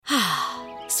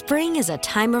Spring is a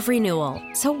time of renewal,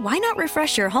 so why not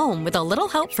refresh your home with a little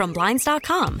help from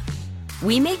Blinds.com?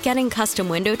 We make getting custom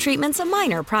window treatments a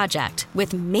minor project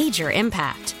with major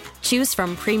impact. Choose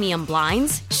from premium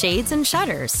blinds, shades, and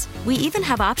shutters. We even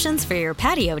have options for your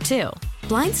patio, too.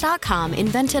 Blinds.com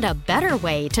invented a better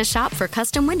way to shop for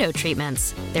custom window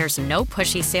treatments. There's no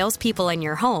pushy salespeople in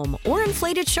your home or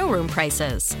inflated showroom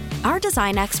prices. Our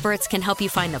design experts can help you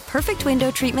find the perfect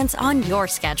window treatments on your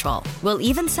schedule. We'll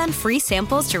even send free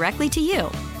samples directly to you.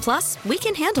 Plus, we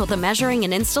can handle the measuring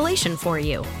and installation for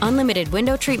you. Unlimited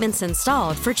window treatments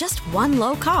installed for just one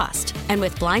low cost. And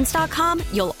with Blinds.com,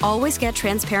 you'll always get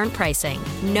transparent pricing.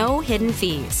 No hidden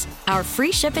fees. Our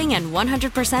free shipping and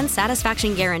 100%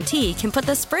 satisfaction guarantee can put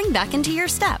the spring back into your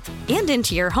step and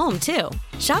into your home, too.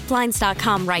 Shop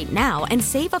Blinds.com right now and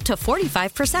save up to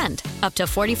 45%. Up to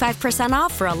 45%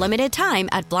 off for a limited time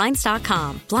at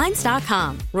Blinds.com.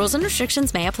 Blinds.com. Rules and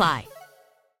restrictions may apply.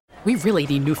 We really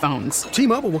need new phones.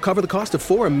 T-Mobile will cover the cost of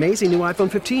 4 amazing new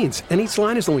iPhone 15s, and each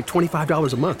line is only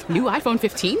 $25 a month. New iPhone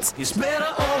 15s? It's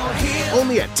better over here.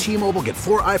 Only at T-Mobile, get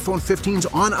 4 iPhone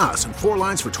 15s on us and 4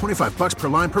 lines for $25 per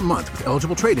line per month with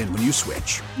eligible trade-in when you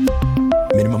switch.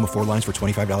 Minimum of 4 lines for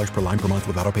 $25 per line per month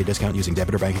with autopay discount using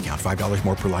debit or bank account. $5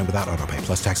 more per line without autopay,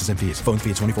 plus taxes and fees. Phone fee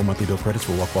at 24 monthly bill credits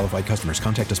for well-qualified customers.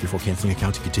 Contact us before canceling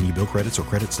account to continue bill credits or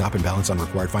credit stop and balance on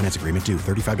required finance agreement due.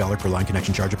 $35 per line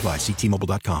connection charge applies. See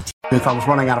T-Mobile.com. If I was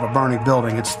running out of a burning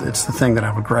building, it's the thing that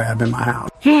I would grab in my house.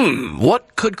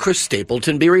 What could Chris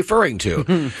Stapleton be referring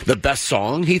to? The best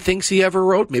song he thinks he ever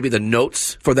wrote? Maybe the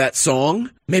notes for that song?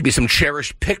 Maybe some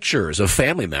cherished pictures of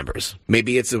family members?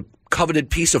 Maybe it's a coveted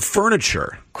piece of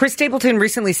furniture. Chris Stapleton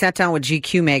recently sat down with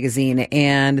GQ magazine,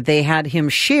 and they had him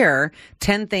share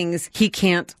 10 things he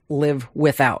can't live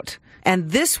without.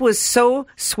 And this was so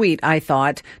sweet, I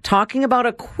thought, talking about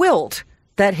a quilt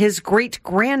that his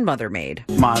great-grandmother made.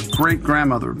 My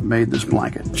great-grandmother made this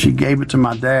blanket. She gave it to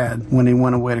my dad when he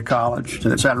went away to college.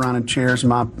 And it sat around in chairs in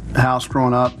my house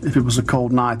growing up. If it was a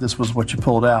cold night, this was what you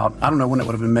pulled out. I don't know when it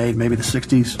would have been made, maybe the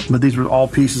 60s. But these were all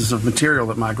pieces of material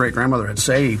that my great-grandmother had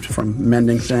saved from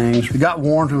mending things. It got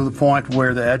worn to the point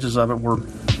where the edges of it were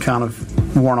kind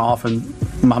of worn off, and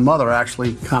my mother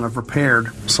actually kind of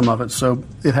repaired some of it. So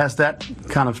it has that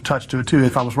kind of touch to it, too.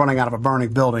 If I was running out of a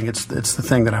burning building, it's the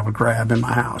thing that I would grab in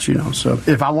my house, you know. So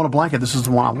if I want a blanket, this is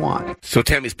the one I want. So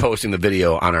Tammy's posting the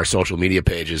video on our social media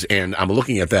pages, and I'm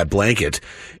looking at that blanket.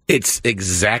 It's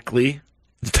exactly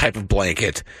the type of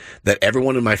blanket that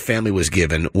everyone in my family was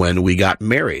given when we got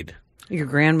married. Your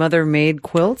grandmother made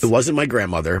quilts? It wasn't my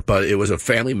grandmother, but it was a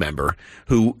family member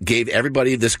who gave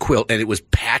everybody this quilt, and it was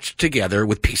patched together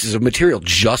with pieces of material,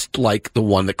 just like the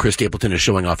one that Chris Stapleton is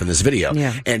showing off in this video.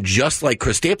 Yeah. And just like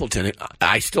Chris Stapleton,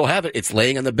 I still have it. It's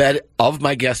laying on the bed of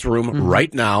my guest room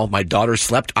right now. My daughter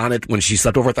slept on it when she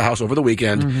slept over at the house over the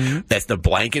weekend. That's the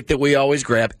blanket that we always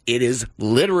grab. It is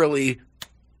literally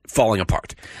falling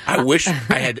apart. I wish I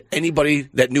had anybody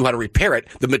that knew how to repair it.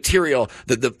 The material,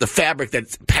 the fabric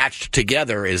that's patched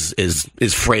together is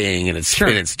fraying, and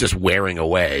it's just wearing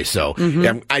away. So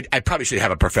I probably should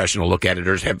have a professional look at it,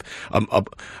 or just have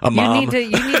a mom. You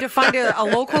need to find a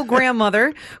local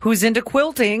grandmother who's into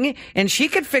quilting, and she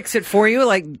could fix it for you,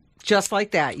 like just like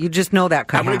that. You just know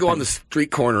that. I'm going to go on the street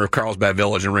corner of Carlsbad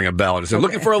Village and ring a bell and say,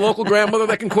 looking for a local grandmother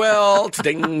that can quilt.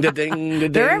 Ding, da, ding, da,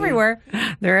 ding. They're everywhere.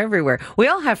 They're everywhere. We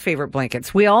all have favorite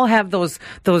blankets. We all have those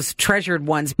treasured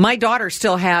ones. My daughter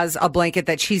still has a blanket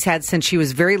that she's had since she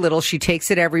was very little. She takes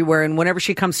it everywhere, and whenever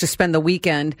she comes to spend the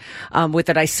weekend with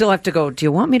it, I still have to go, do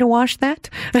you want me to wash that?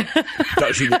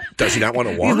 Does she not want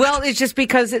to wash? Well, it's just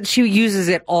because she uses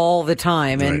it all the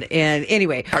time. Right. And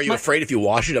anyway. Are you afraid if you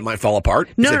wash it might fall apart?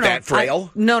 No, that frail?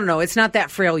 No, it's not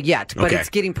that frail yet, but it's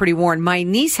getting pretty worn. My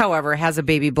niece, however, has a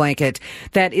baby blanket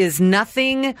that is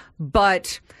nothing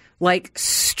but like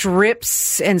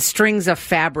strips and strings of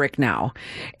fabric now.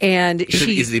 And is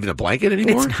it even a blanket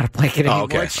anymore? It's not a blanket anymore. Oh,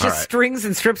 okay. It's just strings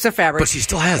and strips of fabric. But she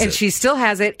still has it. And she still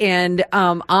has it. And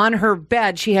on her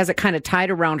bed, she has it kind of tied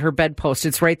around her bedpost.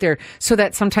 It's right there so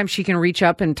that sometimes she can reach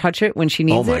up and touch it when she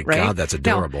needs it, right? Oh, my God, that's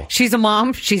adorable. Now, she's a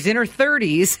mom. She's in her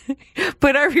 30s.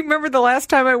 But I remember the last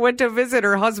time I went to visit,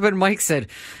 her husband, Mike, said,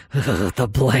 the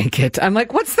blanket. I'm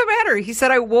like, what's the matter? He said,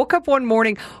 I woke up one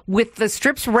morning with the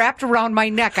strips wrapped around my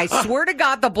neck. I swear to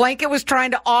God, the blanket was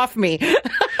trying to off me.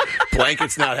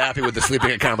 Blanket's not happy with the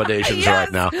sleeping accommodations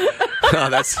right now.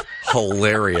 That's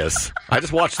hilarious. I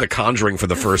just watched The Conjuring for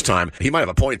the first time. He might have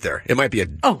a point there. It might be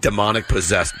a demonic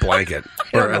possessed blanket,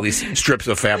 or at least strips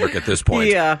of fabric at this point.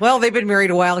 Yeah. Well, they've been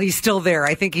married a while. He's still there.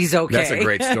 I think he's okay. That's a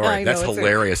great story. That's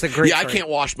hilarious. It's a great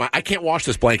story. I can't wash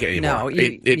this blanket anymore. No,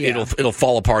 it'll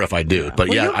fall apart if I do.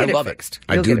 But I love it.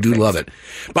 I do love it.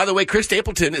 By the way, Chris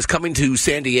Stapleton is coming to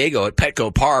San Diego at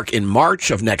Petco Park in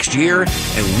March of next year,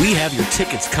 and we have your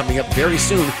tickets coming up very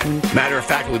soon. Matter of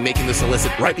fact, we'll be making this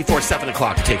solicit right before 7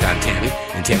 o'clock to take on Tammy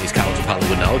and Tammy's College of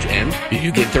Hollywood Knowledge, and if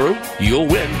you get through, you'll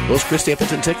win those Chris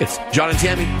Stapleton tickets. John and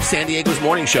Tammy, San Diego's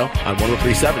morning show on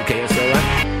 103.7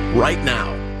 KSON. Right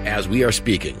now, as we are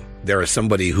speaking, there is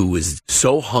somebody who is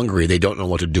so hungry they don't know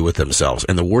what to do with themselves.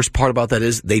 And the worst part about that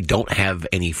is they don't have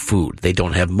any food. They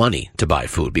don't have money to buy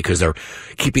food because they're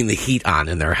keeping the heat on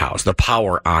in their house, the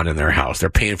power on in their house.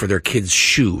 They're paying for their kids'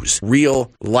 shoes.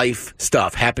 Real life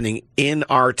stuff happening in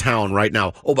our town right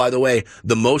now. Oh, by the way,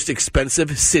 the most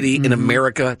expensive city in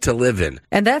America to live in.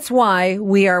 And that's why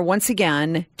we are once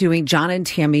again doing John and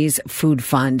Tammy's Food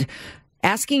Fund,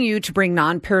 asking you to bring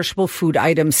non-perishable food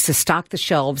items to stock the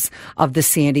shelves of the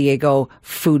San Diego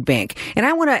Food Bank. And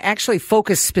I want to actually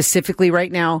focus specifically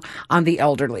right now on the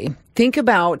elderly. Think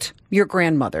about your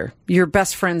grandmother, your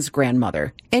best friend's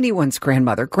grandmother, anyone's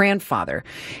grandmother, grandfather,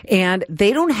 and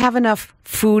they don't have enough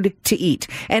food to eat.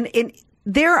 And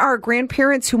there are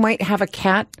grandparents who might have a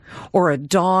cat or a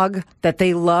dog that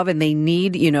they love and they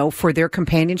need, for their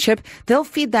companionship. They'll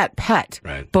feed that pet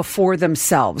before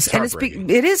themselves. And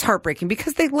it is heartbreaking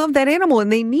because they love that animal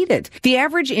and they need it. The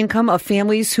average income of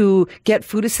families who get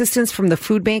food assistance from the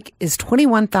food bank is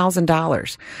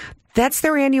 $21,000. That's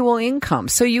their annual income.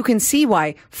 So you can see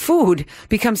why food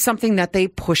becomes something that they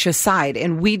push aside.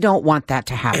 And we don't want that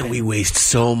to happen. And we waste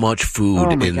so much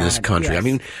food in this country. Yes. I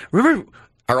mean, remember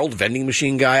our old vending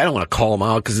machine guy? I don't want to call him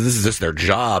out because this is just their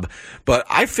job. But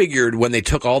I figured when they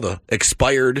took all the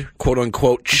expired, quote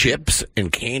unquote, chips and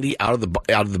candy out of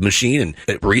the machine and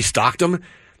it restocked them,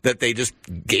 that they just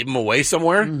gave them away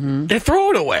somewhere and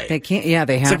throw it away. They can't. Yeah,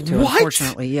 they have to. What?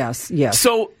 Unfortunately, yes.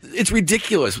 So it's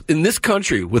ridiculous in this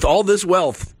country with all this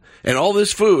wealth and all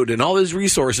this food and all these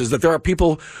resources that there are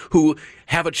people who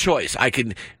have a choice. I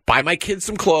can buy my kids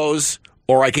some clothes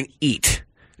or I can eat.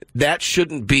 That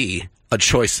shouldn't be a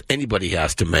choice anybody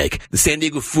has to make. The San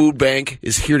Diego Food Bank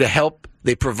is here to help.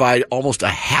 They provide almost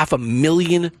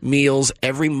 500,000 meals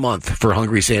every month for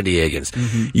hungry San Diegans.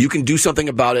 You can do something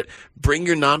about it. Bring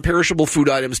your non-perishable food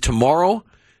items tomorrow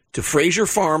to Fraser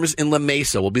Farms in La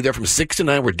Mesa. We'll be there from 6 to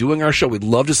 9. We're doing our show. We'd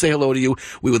love to say hello to you.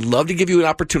 We would love to give you an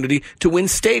opportunity to win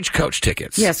Stagecoach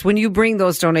tickets. Yes, when you bring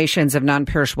those donations of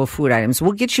non-perishable food items,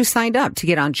 we'll get you signed up to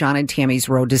get on John and Tammy's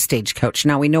Road to Stagecoach.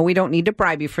 Now, we know we don't need to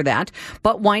bribe you for that,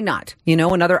 but why not?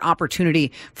 Another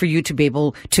opportunity for you to be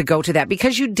able to go to that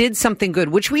because you did something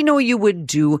good, which we know you would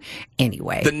do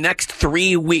anyway. The next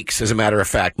 3 weeks, as a matter of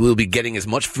fact, we'll be getting as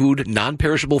much food,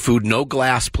 non-perishable food, no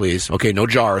glass, please. Okay, no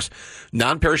jars.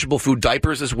 Non-perishable food,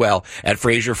 diapers as well, at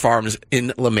Fraser Farms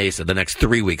in La Mesa the next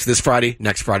 3 weeks. This Friday,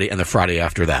 next Friday, and the Friday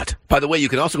after that. By the way, you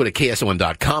can also go to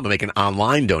KSON.com and make an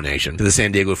online donation to the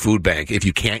San Diego Food Bank if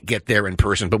you can't get there in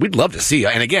person. But we'd love to see you.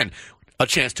 And again, a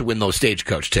chance to win those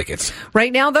Stagecoach tickets.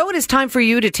 Right now, though, it is time for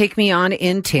you to take me on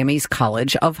in Tammy's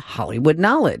College of Hollywood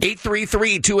Knowledge.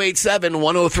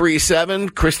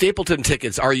 833-287-1037. Chris Stapleton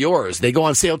tickets are yours. They go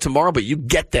on sale tomorrow, but you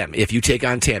get them if you take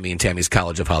on Tammy and Tammy's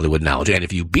College of Hollywood Knowledge. And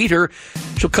if you beat her,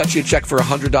 she'll cut you a check for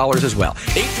 $100 as well.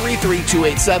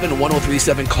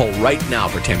 833-287-1037. Call right now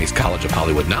for Tammy's College of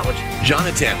Hollywood Knowledge. John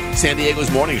and Tammy, San Diego's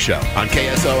morning show on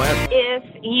KSON. If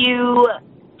you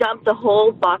dump the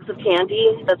whole box of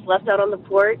candy that's left out on the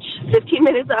porch 15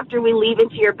 minutes after we leave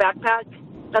into your backpack,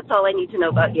 that's all I need to know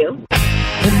about you.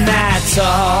 And that's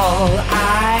all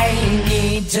I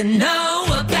need to know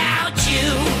about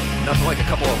you. Nothing like a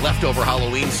couple of leftover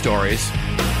Halloween stories.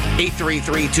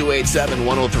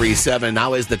 833-287-1037.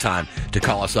 Now is the time to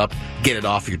call us up, get it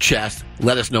off your chest,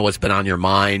 let us know what's been on your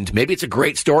mind. Maybe it's a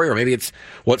great story, or maybe it's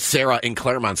what Sarah in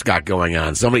Claremont's got going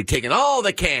on. Somebody taking all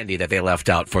the candy that they left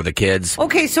out for the kids.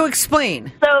 Okay, so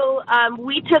explain. So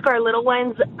we took our little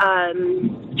ones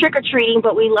trick-or-treating,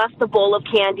 but we left the bowl of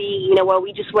candy, while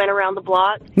we just went around the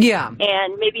block. Yeah.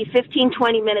 And maybe 15,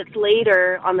 20 minutes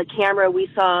later on the camera, we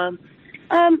saw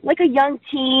like a young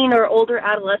teen or older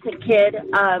adolescent kid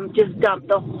just dumped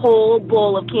the whole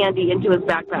bowl of candy into his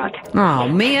backpack. Oh,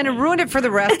 man, it ruined it for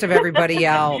the rest of everybody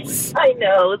else. I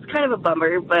know. It's kind of a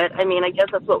bummer, but, I mean, I guess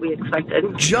that's what we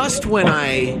expected. Just when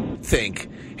I think,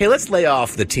 hey, let's lay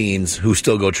off the teens who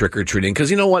still go trick-or-treating,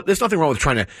 because you know what? There's nothing wrong with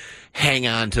trying to hang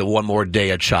on to one more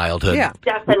day of childhood. Yeah.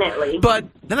 Definitely. But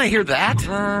then I hear that,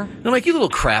 and I'm like, you little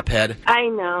craphead. I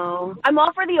know. I'm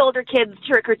all for the older kids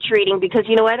trick-or-treating because,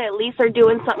 you know what, at least they're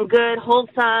doing something good,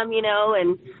 wholesome, you know,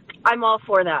 and I'm all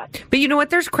for that. But you know what?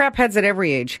 There's crap heads at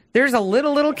every age. There's a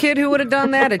little kid who would have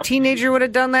done that, a teenager would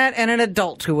have done that, and an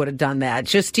adult who would have done that.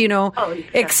 Just, you know,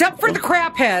 except for the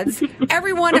crap heads,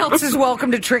 everyone else is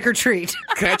welcome to trick-or-treat.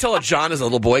 Can I tell a John is a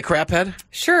little boy craphead?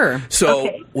 Sure. So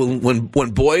when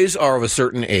boys are of a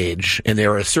certain age and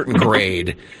they're a certain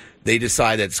grade, they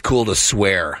decide that it's cool to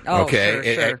swear. Oh,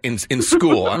 okay, sure. In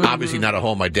school, obviously not at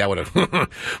home. My dad would have,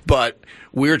 but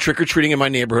we were trick or treating in my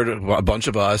neighborhood, a bunch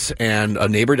of us, and a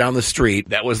neighbor down the street.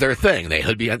 That was their thing.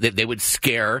 They would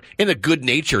scare in a good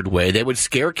natured way. They would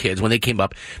scare kids when they came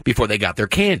up before they got their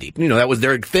candy. You know, that was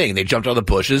their thing. They jumped out of the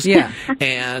bushes. Yeah,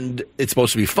 and it's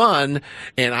supposed to be fun.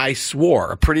 And I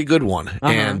swore a pretty good one,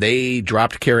 and they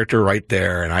dropped character right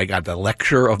there, and I got the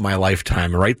lecture of my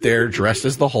lifetime right there, dressed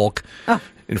as the Hulk.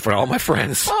 In front of all my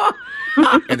friends.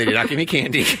 And they did not give me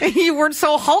candy. You weren't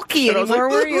so hulky anymore,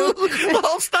 were you? The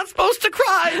Hulk's not supposed to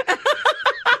cry.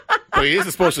 But he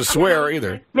isn't supposed to swear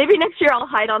either. Maybe next year I'll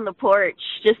hide on the porch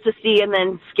just to see and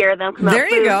then scare them. There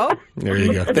you go. There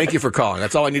you go. Thank you for calling.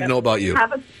 That's all I need to know about you.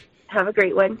 Have a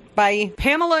great one. Bye.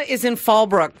 Pamela is in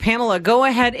Fallbrook. Pamela, go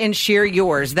ahead and share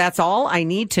yours. That's all I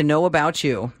need to know about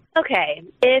you. Okay.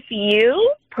 If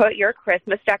you put your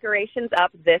Christmas decorations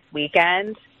up this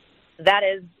weekend, that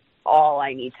is all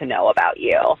I need to know about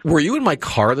you. Were you in my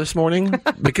car this morning?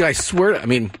 Because I swear, I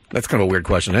mean, that's kind of a weird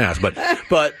question to ask, but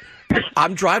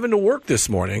I'm driving to work this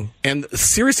morning, and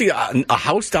seriously, a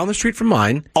house down the street from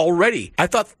mine already. I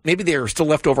thought maybe they were still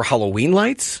leftover Halloween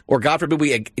lights, or God forbid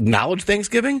we acknowledge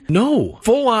Thanksgiving. No,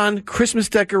 full on Christmas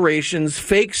decorations,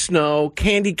 fake snow,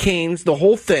 candy canes, the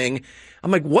whole thing. I'm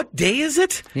like, what day is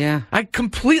it? Yeah. I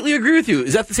completely agree with you.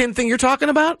 Is that the same thing you're talking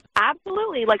about?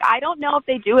 Absolutely. Like, I don't know if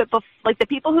they do it, like, the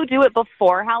people who do it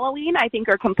before Halloween, I think,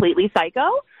 are completely psycho.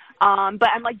 But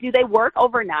I'm like, do they work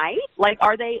overnight? Like,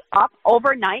 are they up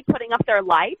overnight putting up their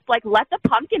lights? Like, let the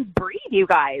pumpkins breathe, you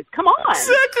guys. Come on.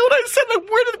 Exactly what I said. Like,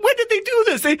 when did they do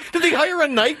this? Did they hire a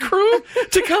night crew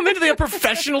to come in? Do they have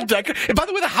professional decor? And by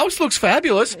the way, the house looks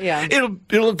fabulous. Yeah. It'll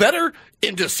look better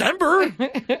in December,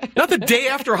 not the day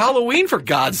after Halloween, for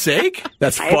God's sake.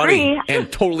 That's funny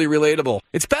and totally relatable.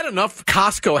 It's bad enough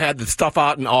Costco had the stuff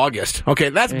out in August. Okay,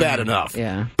 that's bad enough.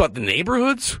 Yeah. But the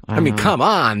neighborhoods? I mean, come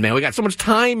on, man. We got so much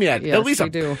time yet. Yes, at least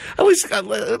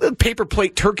a paper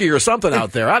plate turkey or something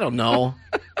out there. I don't know.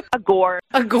 A gourd.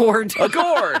 A gourd. A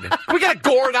gourd. We got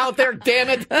gourd out there, damn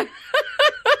it.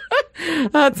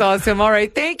 That's awesome. All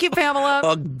right. Thank you, Pamela.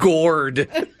 A gourd.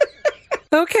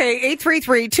 Okay,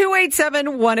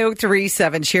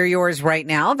 833-287-1037. Share yours right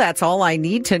now. That's all I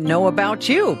need to know about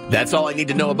you. That's all I need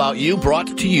to know about you.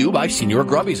 Brought to you by Senior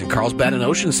Grubbies in Carlsbad and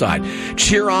Oceanside.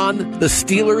 Cheer on the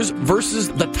Steelers versus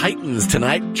the Titans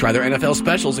tonight. Try their NFL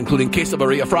specials, including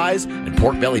quesadilla fries and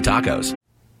pork belly tacos.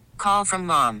 Call from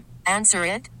mom. Answer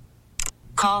it.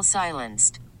 Call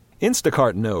silenced.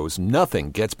 Instacart knows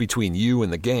nothing gets between you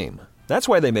and the game. That's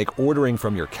why they make ordering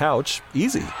from your couch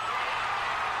easy.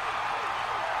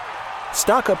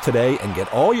 Stock up today and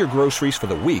get all your groceries for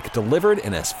the week delivered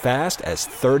in as fast as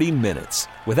 30 minutes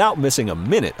without missing a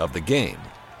minute of the game.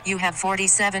 You have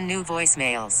 47 new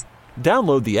voicemails.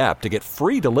 Download the app to get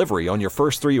free delivery on your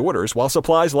first 3 orders while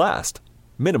supplies last.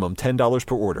 Minimum $10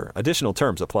 per order. Additional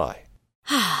terms apply.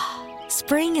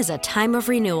 Spring is a time of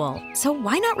renewal, so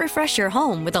why not refresh your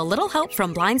home with a little help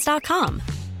from Blinds.com?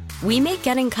 We make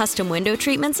getting custom window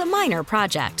treatments a minor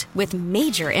project with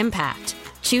major impact.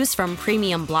 Choose from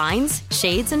premium blinds,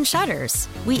 shades, and shutters.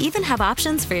 We even have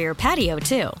options for your patio,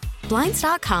 too.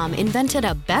 Blinds.com invented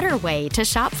a better way to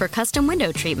shop for custom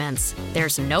window treatments.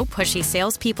 There's no pushy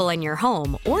salespeople in your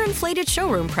home or inflated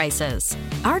showroom prices.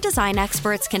 Our design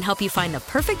experts can help you find the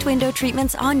perfect window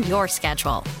treatments on your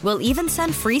schedule. We'll even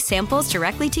send free samples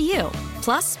directly to you.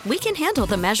 Plus, we can handle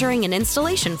the measuring and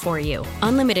installation for you.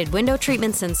 Unlimited window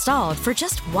treatments installed for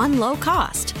just one low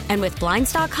cost. And with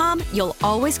Blinds.com, you'll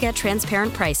always get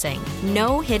transparent pricing.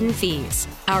 No hidden fees.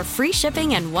 Our free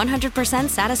shipping and 100%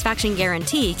 satisfaction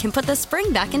guarantee can put the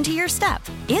spring back into your step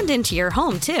and into your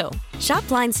home, too. Shop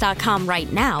Blinds.com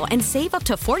right now and save up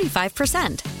to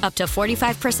 45%. Up to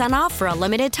 45% off for a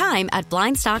limited time at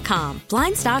Blinds.com.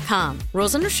 Blinds.com.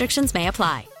 Rules and restrictions may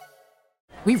apply.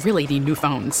 We really need new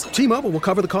phones. T-Mobile will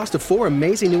cover the cost of 4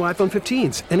 amazing new iPhone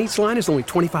 15s, and each line is only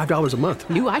 $25 a month.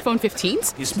 New iPhone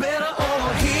 15s? It's better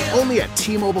over here. Only at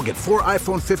T-Mobile, get 4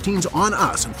 iPhone 15s on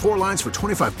us and 4 lines for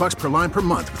 $25 per line per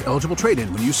month with eligible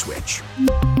trade-in when you switch.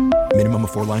 Minimum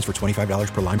of 4 lines for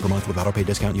 $25 per line per month with autopay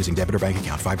discount using debit or bank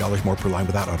account. $5 more per line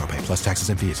without autopay, plus taxes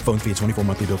and fees. Phone fee at 24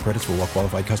 monthly bill credits for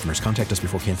well-qualified customers. Contact us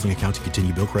before canceling account to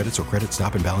continue bill credits or credit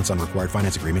stop and balance on required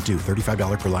finance agreement due.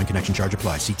 $35 per line connection charge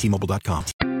applies. See T-Mobile.com.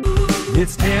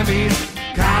 It's Tammy's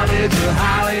College of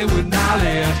Hollywood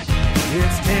Knowledge.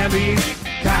 It's Tammy's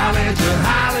College of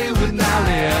Hollywood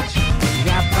Knowledge. You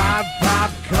got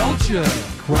pop culture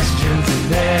questions in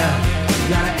there. You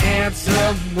gotta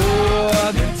answer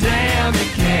more than Tammy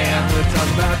can. We're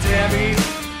talking about Tammy's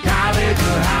College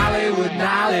of Hollywood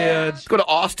Knowledge. Let's go to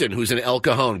Austin, who's in El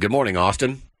Cajon. Good morning,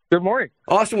 Austin. Good morning.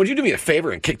 Austin, would you do me a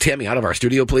favor and kick Tammy out of our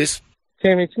studio, please?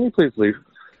 Tammy, can you please leave?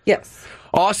 Yes.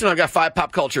 Austin, I've got 5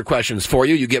 pop culture questions for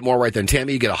you. You get more right than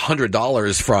Tammy. You get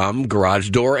 $100 from Garage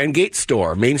Door and Gate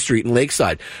Store, Main Street in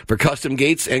Lakeside. For custom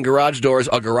gates and garage doors,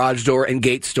 a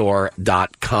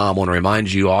garagedoorandgatestore.com. I want to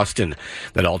remind you, Austin,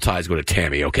 that all ties go to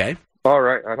Tammy, okay? All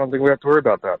right. I don't think we have to worry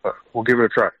about that, but we'll give it a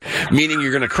try. Meaning you're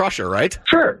going to crush her, right?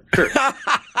 Sure.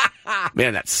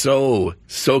 Man, that's so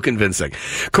convincing.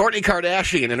 Kourtney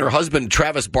Kardashian and her husband,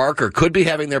 Travis Barker, could be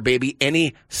having their baby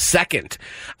any second.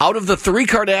 Out of the 3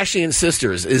 Kardashian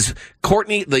sisters, is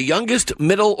Kourtney the youngest,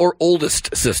 middle, or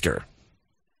oldest sister?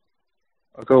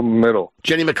 I'll go middle.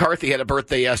 Jenny McCarthy had a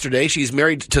birthday yesterday. She's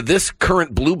married to this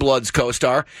current Blue Bloods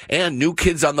co-star and New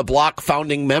Kids on the Block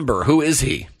founding member. Who is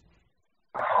he?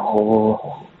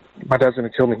 Oh, my dad's going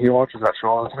to kill me. He watches that show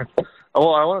all the time.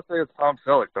 Well, I want to say it's Tom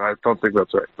Selleck, but I don't think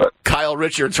that's right. But Kyle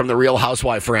Richards from the Real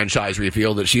Housewife franchise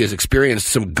revealed that she has experienced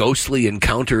some ghostly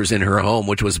encounters in her home,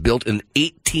 which was built in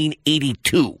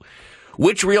 1882.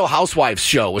 Which Real Housewives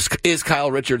show is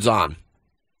Kyle Richards on?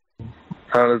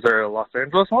 Is there a Los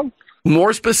Angeles one?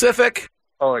 More specific?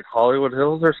 Oh, like Hollywood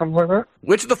Hills or something like that?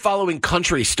 Which of the following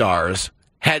country stars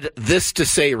had this to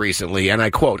say recently, and I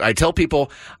quote, "I tell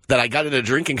people that I got in a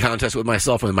drinking contest with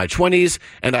myself in my 20s,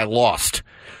 and I lost."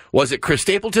 Was it Chris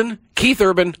Stapleton, Keith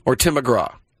Urban, or Tim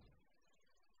McGraw?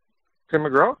 Tim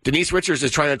McGraw? Denise Richards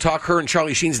is trying to talk her and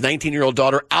Charlie Sheen's 19-year-old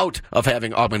daughter out of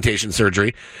having augmentation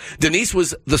surgery. Denise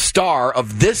was the star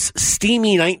of this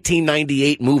steamy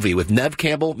 1998 movie with Neve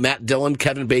Campbell, Matt Dillon,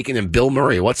 Kevin Bacon, and Bill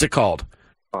Murray. What's it called?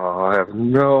 I have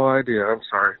no idea. I'm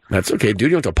sorry. That's okay, dude. You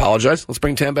don't have to apologize. Let's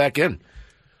bring Tam back in.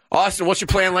 Austin, what's your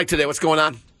plan like today? What's going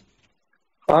on?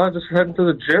 Just heading to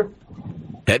the gym.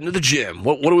 Heading to the gym.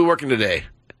 What are we working today?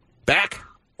 Back?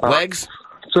 Legs?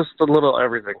 Just a little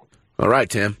everything. All right,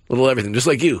 Tam. A little everything. Just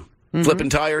like you. Mm-hmm. Flipping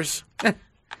tires?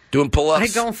 Doing pull-ups? I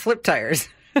don't flip tires.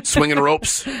 Swinging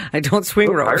ropes? I don't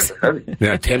swing ropes.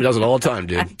 Yeah, Tam does it all the time,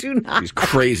 dude. I do not. He's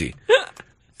crazy.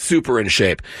 Super in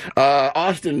shape.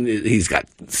 Austin, he's got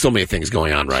so many things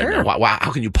going on right now. Wow,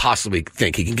 how can you possibly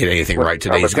think he can get anything right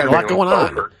today? He's got a lot going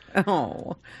on.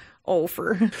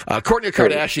 Kourtney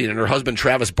Kardashian and her husband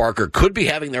Travis Barker could be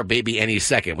having their baby any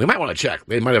second. We might want to check.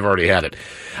 They might have already had it.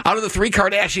 Out of the 3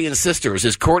 Kardashian sisters,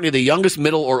 is Kourtney the youngest,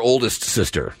 middle, or oldest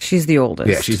sister? She's the oldest.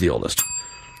 Yeah, she's the oldest.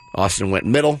 Austin went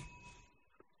middle.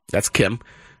 That's Kim.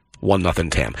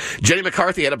 1-0 Tam. Jenny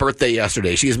McCarthy had a birthday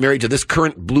yesterday. She is married to this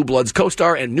current Blue Bloods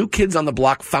co-star and New Kids on the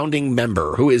Block founding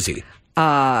member. Who is he?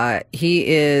 He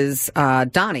is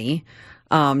Donnie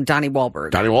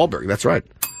Wahlberg. Donnie Wahlberg, that's right.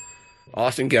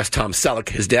 Austin guessed Tom Selleck.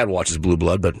 His dad watches Blue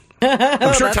Blood, but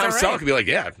I'm sure Tom Selleck would be like,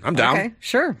 yeah, I'm down. Okay,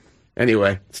 sure.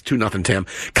 Anyway, it's 2-0 Tam.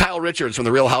 Kyle Richards from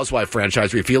the Real Housewife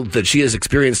franchise revealed that she has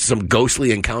experienced some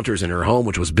ghostly encounters in her home,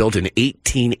 which was built in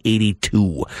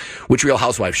 1882. Which Real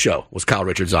Housewife show was Kyle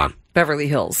Richards on? Beverly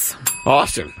Hills.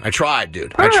 Austin, I tried,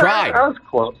 dude. I tried. That was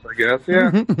close, I guess, yeah.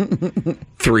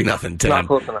 3-0 Tam. Not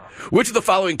close enough. Which of the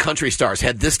following country stars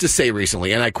had this to say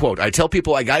recently, and I quote, "I tell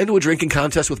people I got into a drinking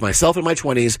contest with myself in my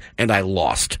 20s, and I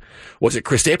lost." Was it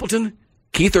Chris Stapleton,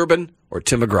 Keith Urban, or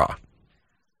Tim McGraw?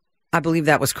 I believe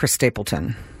that was Chris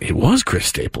Stapleton. It was Chris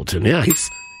Stapleton, yeah.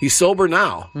 He's sober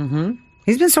now. Mm-hmm.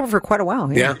 He's been sober for quite a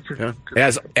while. Yeah.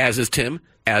 As is Tim,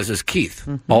 as is Keith.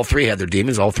 Mm-hmm. All 3 had their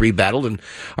demons. All 3 battled and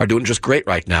are doing just great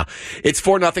right now. It's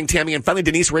 4-0 Tammy. And finally,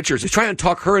 Denise Richards is trying to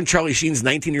talk her and Charlie Sheen's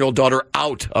 19-year-old daughter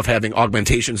out of having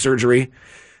augmentation surgery.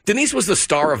 Denise was the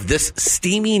star of this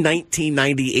steamy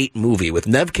 1998 movie with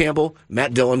Neve Campbell,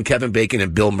 Matt Dillon, Kevin Bacon,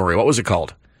 and Bill Murray. What was it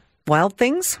called? Wild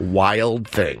Things? Wild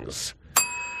Things.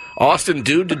 Austin,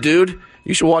 dude to dude,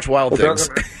 you should watch Wild Things.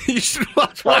 You should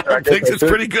watch Wild Things. It's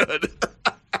pretty good.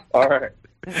 All right.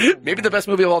 Maybe the best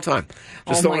movie of all time.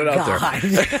 Just throwing it out there.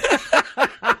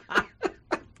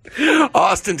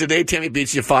 Austin, today Tammy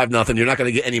beats you 5-0. You're not going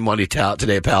to get any money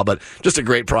today, pal, but just a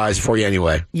great prize for you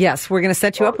anyway. Yes, we're going to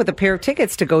set you up with a pair of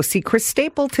tickets to go see Chris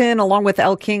Stapleton along with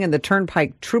Elle King and the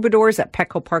Turnpike Troubadours at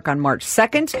Petco Park on March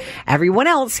 2nd. Everyone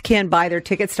else can buy their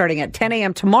tickets starting at 10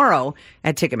 a.m. tomorrow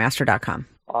at Ticketmaster.com.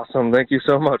 Awesome. Thank you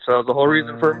so much. That was the whole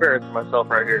reason for embarrassing myself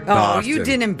right here. Oh, Austin. you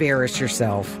didn't embarrass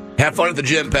yourself. Have fun at the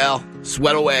gym, pal.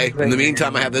 Sweat away. In the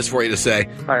meantime, I have this for you to say.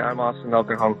 Hi, I'm Austin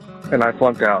Elkinholm, and I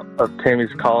flunked out of Tammy's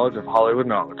College of Hollywood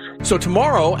Knowledge. So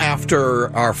tomorrow,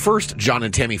 after our first John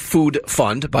and Tammy Food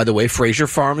Fund, by the way, Fraser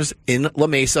Farms in La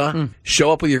Mesa,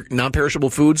 show up with your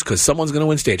non-perishable foods because someone's going to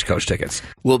win Stagecoach tickets.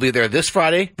 We'll be there this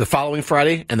Friday, the following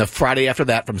Friday, and the Friday after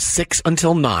that from 6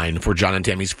 until 9 for John and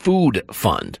Tammy's Food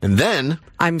Fund. And then...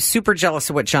 I'm super jealous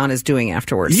of what John is doing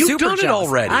afterwards. You've super done jealous. it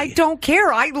already. I don't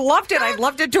care. I loved it. I'd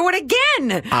love to do it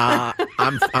again.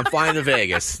 I'm flying to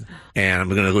Vegas, and I'm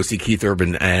going to go see Keith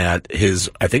Urban at his,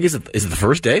 I think, is it the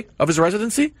first day of his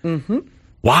residency? Mm-hmm.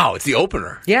 Wow, it's the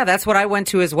opener. Yeah, that's what I went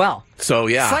to as well. So,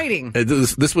 yeah. Exciting.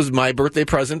 This was my birthday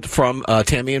present from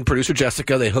Tammy and producer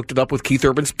Jessica. They hooked it up with Keith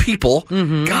Urban's people.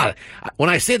 Mm-hmm. God,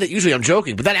 when I say that, usually I'm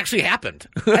joking, but that actually happened.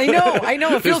 I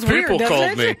know. It feels weird, doesn't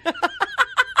called it? me.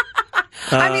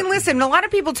 I mean, listen, a lot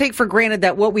of people take for granted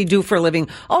that what we do for a living,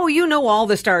 oh, you know all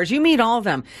the stars, you meet all of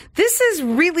them. This is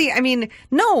really,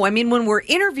 when we're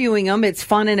interviewing them, it's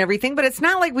fun and everything, but it's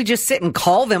not like we just sit and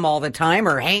call them all the time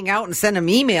or hang out and send them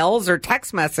emails or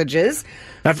text messages.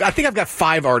 I think I've got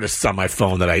 5 artists on my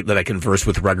phone that I converse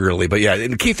with regularly, but yeah,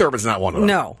 and Keith Urban's not one of them.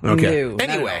 No. Okay. No,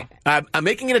 anyway, I'm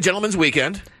making it a gentleman's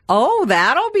weekend. Oh,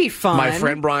 that'll be fun. My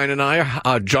friend Brian and I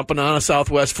are jumping on a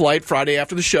Southwest flight Friday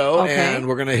after the show, and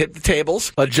we're going to hit the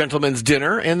tables, a gentleman's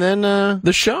dinner, and then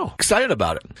the show. Excited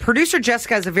about it. Producer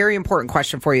Jessica has a very important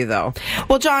question for you, though.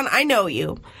 Well, John, I know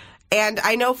you. And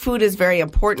I know food is very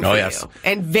important for you.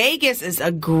 And Vegas is a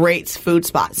great food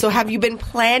spot. So have you been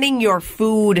planning your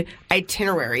food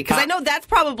itinerary? Because I know that's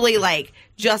probably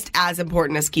just as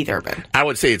important as Keith Urban. I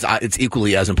would say it's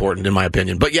equally as important in my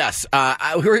opinion. But yes,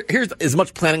 here's as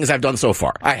much planning as I've done so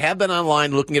far. I have been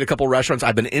online looking at a couple restaurants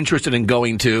I've been interested in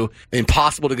going to.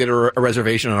 Impossible to get a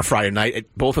reservation on a Friday night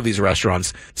at both of these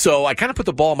restaurants. So I kind of put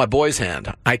the ball in my boy's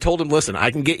hand. I told him, listen,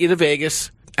 I can get you to Vegas.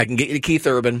 I can get you to Keith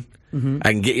Urban. Mm-hmm.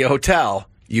 I can get you a hotel.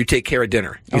 You take care of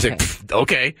dinner. He's like,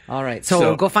 okay. All right.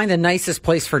 So go find the nicest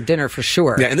place for dinner for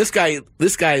sure. Yeah, and this guy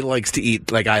likes to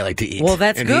eat like I like to eat. Well,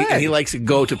 that's good. And he likes to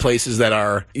go to places that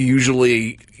are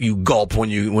usually you gulp when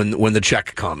the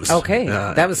check comes. Okay.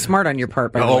 That was smart on your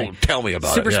part, by the way. Oh, tell me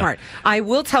about it. Super smart. I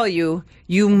will tell you,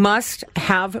 you must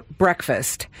have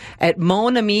breakfast at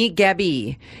Mon Ami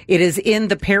Gabi. It is in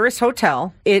the Paris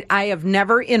Hotel. I have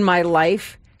never in my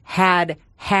life had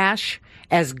hash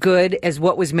as good as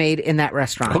what was made in that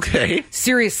restaurant. Okay.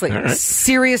 Seriously. All right.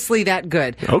 Seriously that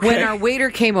good. Okay. When our waiter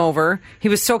came over, he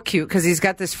was so cute because he's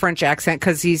got this French accent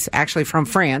because he's actually from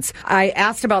France. I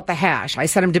asked about the hash. I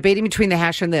said, I'm debating between the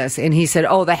hash and this. And he said,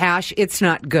 oh, the hash, it's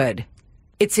not good.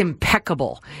 It's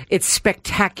impeccable. It's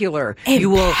spectacular.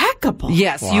 Impeccable?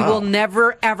 Yes. Wow. You will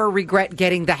never, ever regret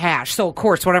getting the hash. So, of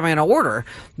course, what am I going to order?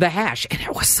 The hash. And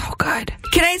it was so good.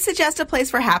 Can I suggest a place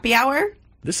for happy hour?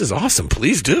 This is awesome.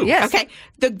 Please do. Yes. Okay.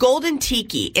 The Golden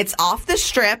Tiki. It's off the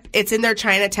strip. It's in their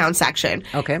Chinatown section.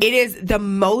 Okay. It is the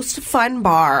most fun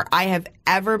bar I have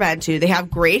ever been to. They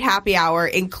have great happy hour,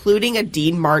 including a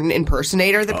Dean Martin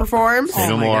impersonator that performs. Say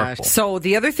no more. Gosh. So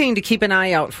the other thing to keep an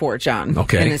eye out for, John.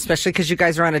 Okay. And especially because you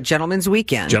guys are on a gentleman's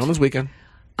weekend. Gentleman's weekend.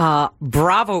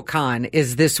 BravoCon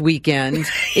is this weekend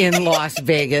in Las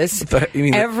Vegas.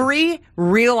 Every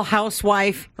Real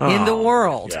Housewife in the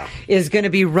world is going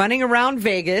to be running around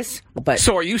Vegas. But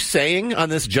So are you saying on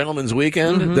this gentleman's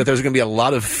weekend that there's going to be a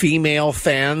lot of female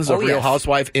fans of Real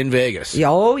Housewife in Vegas?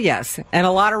 Oh, yes. And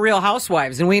a lot of Real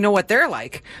Housewives, and we know what they're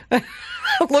like.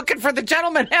 Looking for the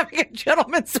gentleman having a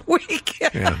gentleman's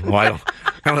weekend. Yeah, well,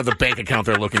 I don't have the bank account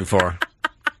they're looking for.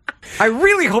 I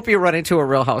really hope you run into a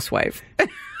Real Housewife.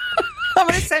 I'm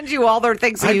going to send you all their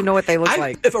things so you know what they look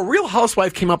like. If a Real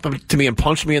Housewife came up to me and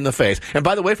punched me in the face, and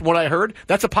by the way, from what I heard,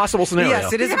 that's a possible scenario.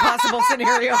 Yes, it is a possible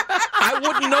scenario. I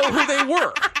wouldn't know who they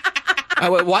were.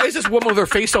 Why is this woman with her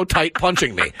face so tight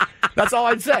punching me? That's all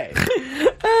I'd say.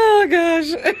 Oh,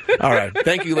 gosh. All right.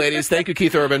 Thank you, ladies. Thank you,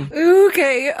 Keith Urban.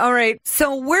 Okay. All right.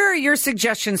 So where are your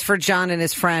suggestions for John and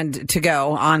his friend to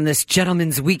go on this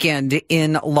gentleman's weekend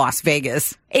in Las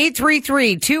Vegas?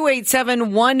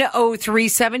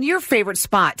 833-287-1037. Your favorite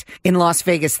spot in Las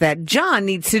Vegas that John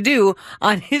needs to do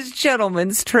on his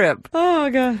gentleman's trip. Oh,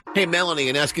 God. Hey, Melanie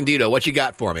in Escondido, what you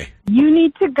got for me? You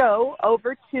need to go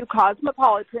over to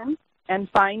Cosmopolitan and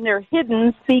find their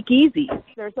hidden speakeasy.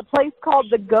 There's a place called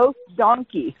the Ghost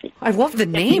Donkey. I love the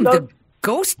name.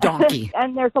 Ghost donkey.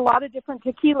 And there's a lot of different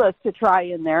tequilas to try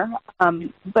in there.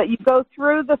 But you go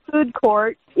through the food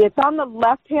court. It's on the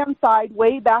left-hand side,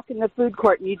 way back in the food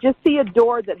court, and you just see a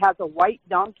door that has a white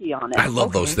donkey on it. I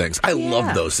love those things. I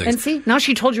love those things. And see, now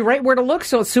she told you right where to look,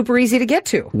 so it's super easy to get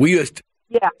to. We used.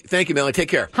 Yeah. Thank you, Melanie. Take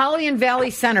care. Holly and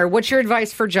Valley Center, what's your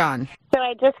advice for John? So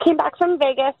I just came back from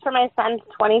Vegas for my son's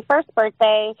 21st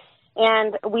birthday,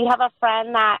 and we have a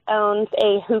friend that owns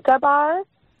a hookah bar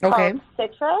called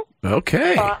Citrus.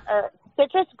 Okay.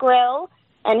 Citrus Grill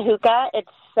and Hookah.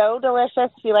 It's so delicious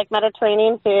if you like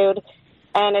Mediterranean food,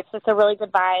 and it's just a really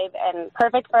good vibe and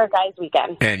perfect for a guy's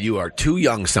weekend. And you are too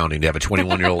young sounding to have a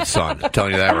 21-year-old son. I'm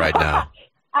telling you that right now.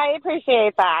 I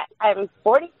appreciate that. I'm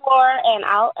 44, and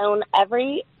I'll own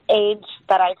every age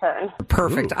that I turn.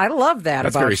 Perfect. I love that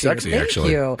That's about very you. sexy, Thank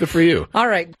actually. you. Good for you. All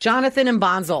right, Jonathan and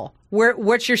Bonzel.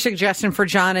 What's your suggestion for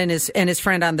John and his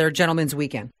friend on their gentleman's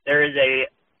weekend? There is a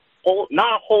hole,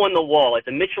 not a hole in the wall. It's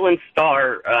a Michelin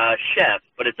star chef,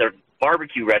 but it's a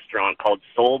barbecue restaurant called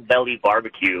Soul Belly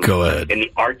Barbecue. Go ahead. In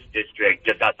the Arts District,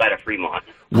 just outside of Fremont.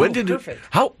 When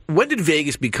did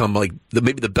Vegas become like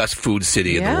maybe the best food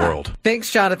city in the world?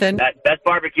 Thanks, Jonathan. Best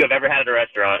barbecue I've ever had at a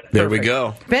restaurant. There we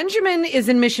go. Benjamin is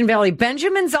in Mission Valley.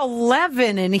 Benjamin's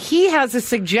 11, and he has a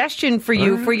suggestion for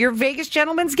you for your Vegas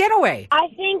gentleman's getaway. I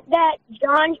think that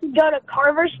John should go to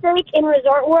Carver Steak in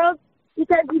Resort World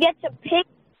because you get to pick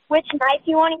which knife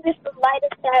you want to use, the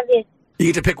lightest, heaviest. You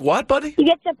get to pick what, buddy? You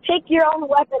get to pick your own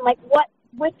weapon, like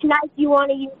which knife you want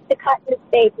to use to cut the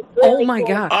steak. It's really my cool.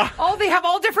 God. They have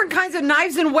all different kinds of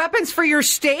knives and weapons for your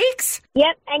steaks?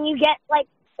 Yep, and you get,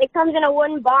 it comes in a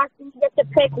wooden box, and you get to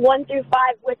pick 1 through 5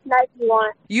 which knife you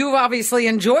want. You've obviously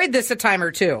enjoyed this a time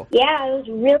or two. Yeah, it was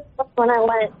real fun when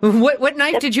I went. What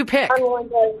knife did you pick?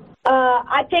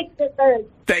 I picked the third.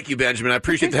 Thank you, Benjamin. I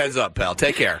appreciate the heads up, pal.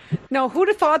 Take care. Now, who'd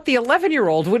have thought the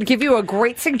 11-year-old would give you a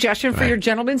great suggestion for your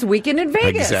gentleman's weekend in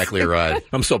Vegas? Exactly right.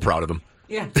 I'm so proud of him.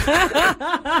 Yeah.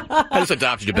 I just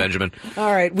adopted you, Benjamin.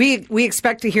 All right. We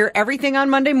expect to hear everything on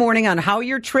Monday morning on how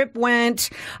your trip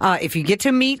went. If you get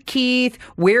to meet Keith,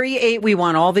 where he ate, we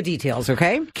want all the details,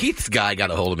 okay? Keith's guy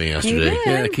got a hold of me yesterday. He did?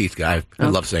 Yeah, Keith's guy. I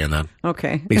love saying that.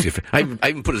 Okay. Makes me I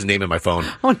even put his name in my phone.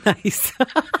 Oh, nice.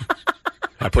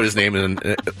 I put his name in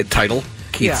a title,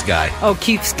 Keith's guy. Oh,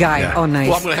 Keith's guy. Yeah. Oh, nice.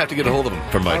 Well, I'm going to have to get a hold of him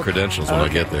for my credentials when I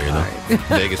get there, you know.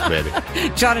 Vegas, baby.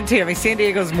 John and Tammy, San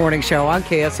Diego's morning show on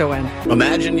KSON.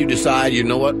 Imagine you decide, you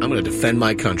know what, I'm going to defend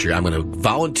my country. I'm going to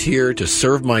volunteer to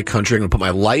serve my country. I'm going to put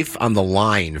my life on the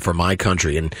line for my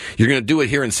country. And you're going to do it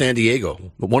here in San Diego,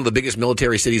 one of the biggest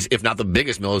military cities, if not the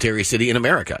biggest military city in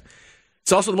America.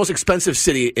 It's also the most expensive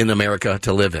city in America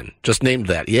to live in. Just named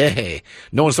that. Yay.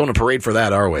 No one's throwing a parade for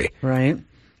that, are we? Right.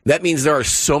 That means there are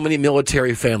so many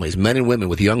military families, men and women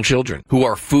with young children, who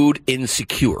are food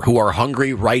insecure, who are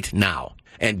hungry right now,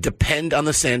 and depend on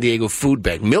the San Diego Food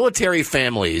Bank. Military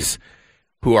families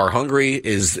who are hungry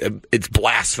it's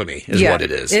blasphemy is what it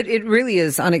is. It really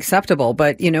is unacceptable,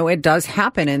 but it does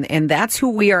happen, and that's who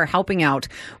we are helping out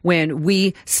when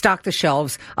we stock the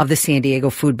shelves of the San Diego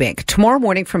Food Bank. Tomorrow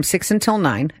morning from 6 until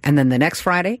 9, and then the next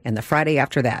Friday and the Friday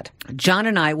after that. John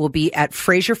and I will be at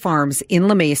Fraser Farms in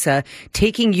La Mesa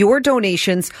taking your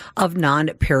donations of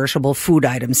non-perishable food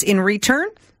items. In return,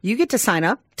 you get to sign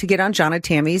up to get on John and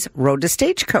Tammy's Road to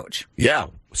Stagecoach. Yeah.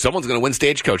 Someone's going to win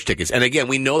Stagecoach tickets. And again,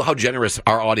 we know how generous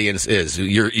our audience is.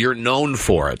 You're known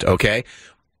for it, okay?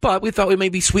 But we thought we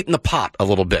maybe sweeten the pot a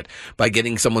little bit by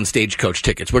getting someone Stagecoach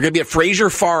tickets. We're going to be at Fraser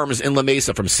Farms in La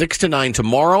Mesa from 6 to 9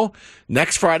 tomorrow,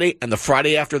 next Friday, and the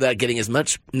Friday after that, getting as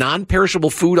much non-perishable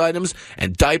food items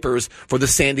and diapers for the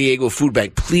San Diego Food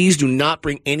Bank. Please do not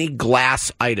bring any glass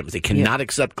items. They cannot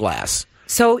accept glass.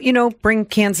 So, bring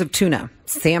cans of tuna,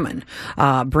 salmon,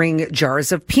 bring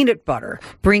jars of peanut butter,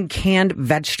 bring canned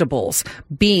vegetables,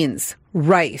 beans,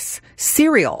 rice,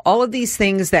 cereal, all of these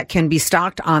things that can be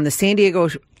stocked on the San Diego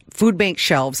Food Bank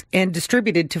shelves and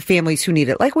distributed to families who need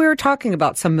it. Like we were talking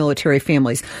about some military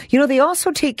families. They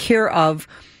also take care of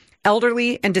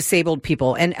elderly and disabled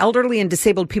people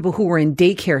who were in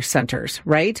daycare centers,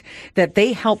 right? That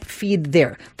they help feed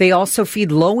there. They also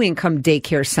feed low-income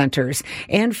daycare centers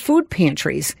and food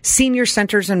pantries, senior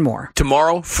centers, and more.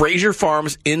 Tomorrow, Fraser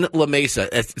Farms in La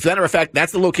Mesa. As a matter of fact,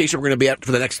 that's the location we're going to be at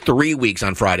for the next 3 weeks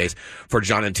on Fridays for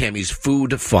John and Tammy's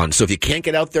Food Fun. So if you can't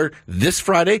get out there this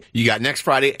Friday, you got next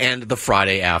Friday and the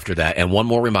Friday after that. And one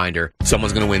more reminder,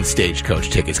 someone's going to win Stagecoach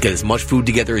tickets. Get as much food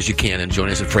together as you can and join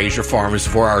us at Fraser Farms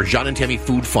for our John and Tammy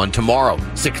Food Fun tomorrow,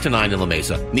 6 to 9 in La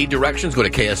Mesa. Need directions? Go to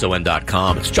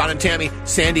KSON.com. It's John and Tammy,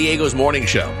 San Diego's morning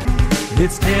show.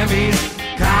 It's Tammy's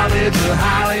College of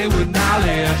Hollywood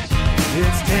Knowledge.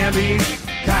 It's Tammy's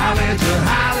College of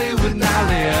Hollywood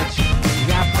Knowledge. You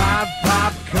got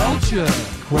pop culture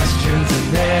questions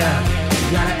in there.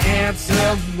 You gotta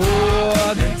answer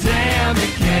more than Tammy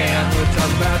can. We're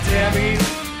talking about Tammy's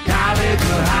College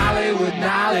of Hollywood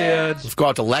Knowledge. Let's go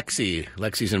out to Lexi.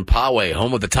 Lexi's in Poway,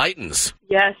 home of the Titans.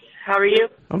 Yes. How are you?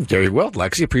 I'm very well,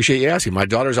 Lexi. Appreciate you asking. My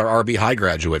daughters are RB High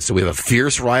graduates, so we have a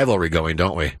fierce rivalry going,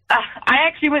 don't we? I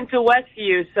actually went to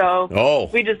Westview, so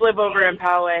we just live over in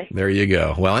Poway. There you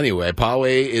go. Well, anyway,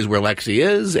 Poway is where Lexi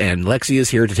is, and Lexi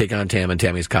is here to take on Tam and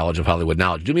Tammy's College of Hollywood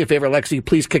Knowledge. Do me a favor, Lexi.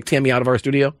 Please kick Tammy out of our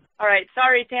studio. All right.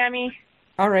 Sorry, Tammy.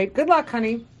 All right. Good luck,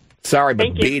 honey. Sorry,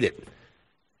 but beat it.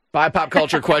 5 pop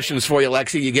culture questions for you,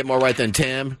 Lexi. You get more right than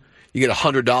Tam. You get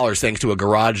 $100 thanks to a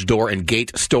garage door and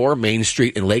gate store, Main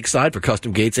Street in Lakeside, for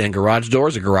custom gates and garage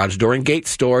doors, a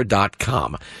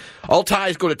garagedoorandgatestore.com. All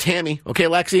ties go to Tammy. Okay,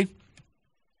 Lexi?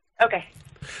 Okay.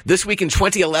 This week in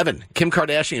 2011, Kim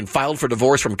Kardashian filed for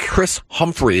divorce from Chris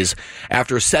Humphries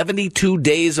after 72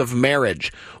 days of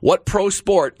marriage. What pro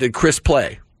sport did Chris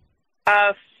play?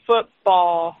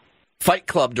 Football. Fight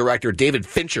Club director David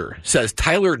Fincher says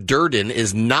Tyler Durden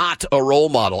is not a role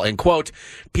model. And, quote,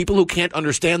 people who can't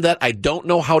understand that, I don't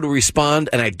know how to respond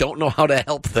and I don't know how to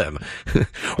help them.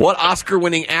 What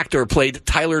Oscar-winning actor played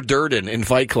Tyler Durden in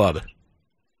Fight Club?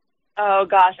 Oh,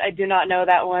 gosh, I do not know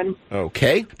that one.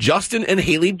 Okay. Justin and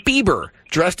Hailey Bieber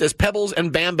dressed as Pebbles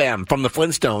and Bam Bam from the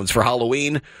Flintstones for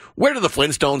Halloween. Where do the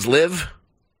Flintstones live?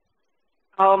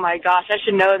 Oh, my gosh, I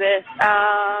should know this.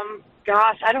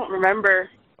 Gosh, I don't remember.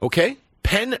 Okay.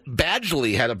 Penn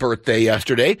Badgley had a birthday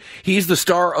yesterday. He's the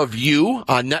star of You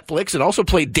on Netflix and also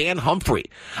played Dan Humphrey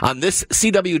on this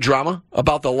CW drama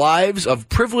about the lives of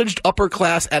privileged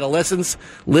upper-class adolescents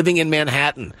living in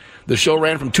Manhattan. The show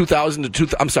ran from 2007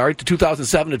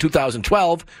 to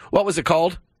 2012. What was it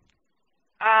called?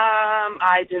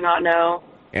 I do not know.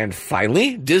 And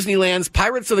finally, Disneyland's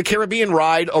Pirates of the Caribbean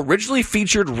ride originally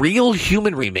featured real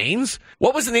human remains.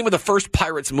 What was the name of the first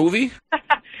Pirates movie?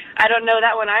 I don't know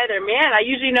that one either. Man, I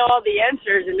usually know all the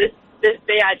answers, and this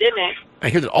day I didn't. I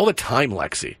hear that all the time,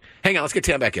 Lexi. Hang on, let's get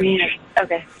Tam back in.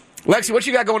 Okay. Lexi, what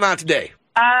you got going on today?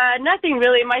 Nothing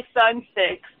really. My son's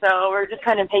sick, so we're just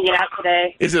kind of hanging out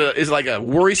today. Is it like a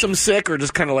worrisome sick, or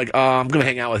just kind of like, I'm going to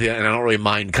hang out with you, and I don't really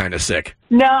mind kind of sick?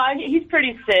 No, he's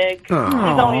pretty sick. Oh.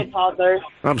 He's only a toddler.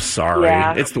 I'm sorry.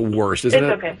 Yeah. It's the worst, isn't it?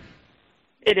 It's okay.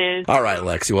 It is. All right,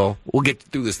 Lexi. Well, we'll get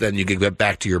through this then. You can get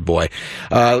back to your boy.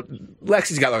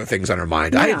 Lexi's got other things on her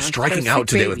mind. I am striking out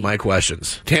today with my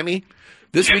questions. Tammy,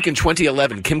 this week in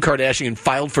 2011, Kim Kardashian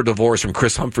filed for divorce from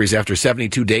Chris Humphries after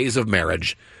 72 days of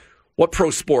marriage. What pro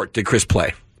sport did Chris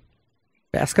play?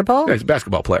 Basketball? Yeah, he's a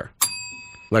basketball player.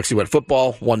 Lexi went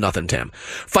football, 1-0 Tam.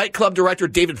 Fight Club director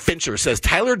David Fincher says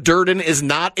Tyler Durden is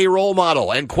not a role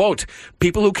model. And, quote,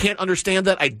 people who can't understand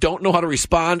that, I don't know how to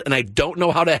respond and I don't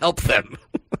know how to help them.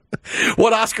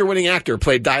 What Oscar-winning actor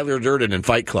played Tyler Durden in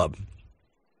Fight Club?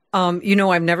 I've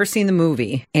never seen the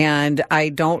movie, and I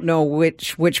don't know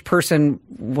which person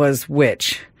was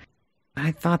which.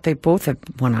 I thought they both had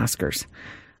won Oscars.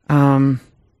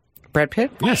 Brad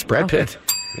Pitt? Yes, Brad Pitt.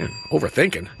 Yeah,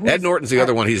 overthinking. Ed Norton's the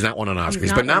other one. He's not won an Oscar.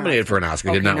 He's been nominated for an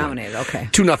Oscar. Did not win. Okay.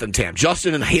 2-0 Tam.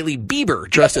 Justin and Hailey Bieber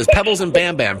dressed as Pebbles and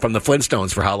Bam Bam from the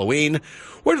Flintstones for Halloween.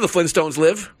 Where do the Flintstones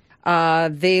live?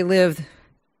 They live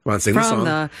Come on, sing the song.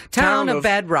 the town of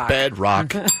Bedrock.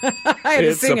 Bedrock.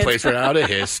 It's a place right out of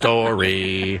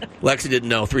history. Lexi didn't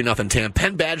know. 3-0 Tam.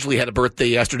 Penn Badgley had a birthday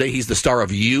yesterday. He's the star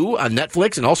of You on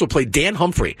Netflix and also played Dan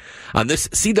Humphrey on this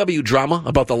CW drama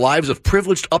about the lives of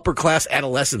privileged upper-class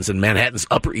adolescents in Manhattan's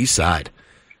Upper East Side.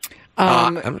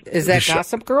 Is that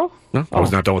Gossip Girl? No, I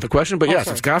was not done with the question, but yes,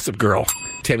 sorry. it's Gossip Girl.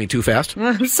 Tammy, too fast?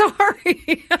 I'm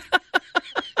sorry.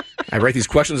 I write these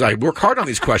questions. I work hard on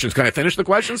these questions. Can I finish the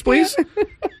questions, please?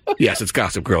 Yes, it's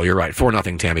Gossip Girl. You're right.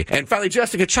 4-0, Tammy. And finally,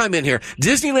 Jessica, chime in here.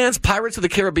 Disneyland's Pirates of the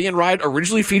Caribbean ride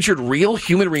originally featured real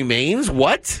human remains.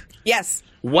 What? Yes.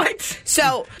 What?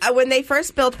 So when they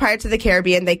first built Pirates of the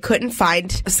Caribbean, they couldn't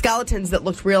find skeletons that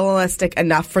looked realistic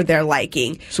enough for their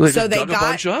liking. So they dug a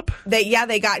bunch up? They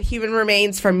got human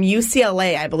remains from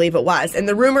UCLA, I believe it was. And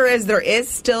the rumor is there is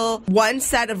still one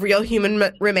set of real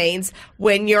human remains.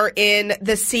 When you're in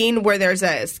the scene where there's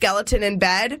a skeleton in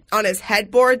bed, on his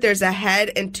headboard, there's a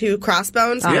head and 2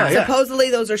 crossbones. Supposedly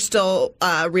those are still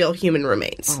real human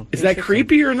remains. Oh, is that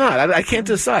creepy or not? I can't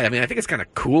decide. I mean, I think it's kind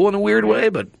of cool in a weird way,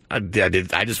 but I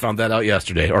just found that out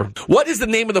yesterday. Or what is the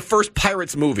name of the first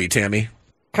Pirates movie, Tammy?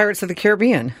 Pirates of the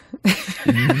Caribbean.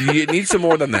 You need some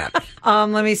more than that.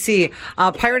 Let me see.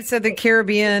 Pirates of the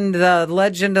Caribbean, The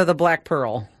Legend of the Black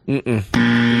Pearl. You were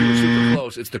super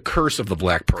close. It's the Curse of the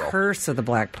Black Pearl. Curse of the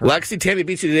Black Pearl. Lexi, Tammy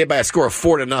beats you today by a score of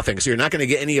 4-0, so you're not going to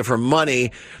get any of her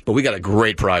money, but we got a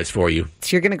great prize for you.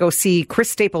 So you're going to go see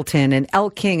Chris Stapleton and Elle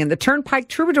King and the Turnpike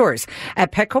Troubadours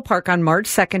at Petco Park on March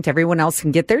 2nd. Everyone else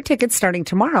can get their tickets starting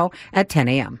tomorrow at 10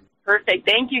 a.m. Perfect.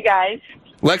 Thank you, guys.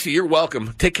 Lexi, you're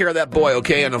welcome. Take care of that boy,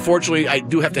 okay? And unfortunately, I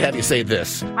do have to have you say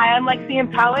this. Hi, I'm Lexi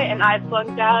Impowit, and I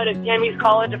flunked out of Tammy's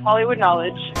College of Hollywood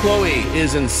Knowledge. Chloe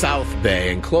is in South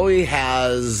Bay, and Chloe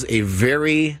has a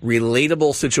very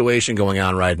relatable situation going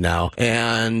on right now.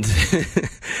 And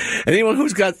anyone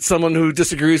who's got someone who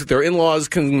disagrees with their in-laws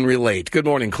can relate. Good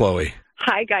morning, Chloe.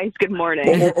 Hi, guys. Good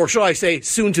morning. Or shall I say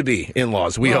soon-to-be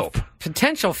in-laws, we hope.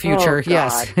 Potential future,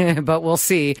 yes, but we'll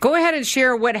see. Go ahead and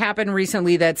share what happened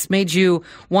recently that's made you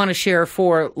want to share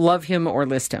for Love Him or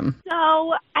List Him.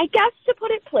 So I guess to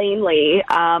put it plainly,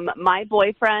 my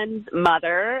boyfriend's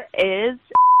mother is...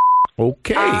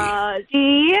 Okay.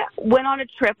 She went on a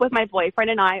trip with my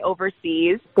boyfriend and I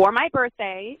overseas for my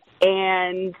birthday,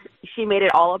 and she made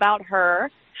it all about her.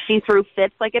 She threw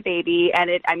fits like a baby, and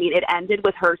it ended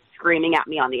with her screaming at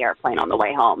me on the airplane on the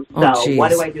way home. So what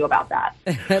do I do about that?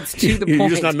 That's to the point. You're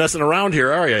just not messing around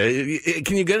here, are you?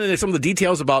 Can you get into some of the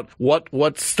details about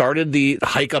what started the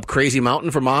hike up Crazy Mountain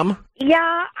for Mom?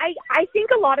 Yeah, I think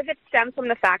a lot of it stems from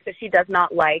the fact that she does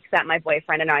not like that my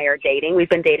boyfriend and I are dating. We've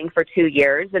been dating for 2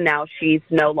 years, and now she's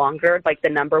no longer like the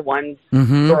number one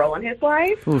girl in his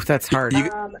life. Oof, that's hard. You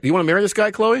want to marry this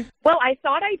guy, Chloe? Well, I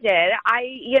thought I did.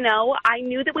 I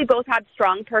knew that we both had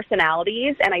strong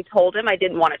personalities, and I told him I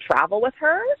didn't want to travel with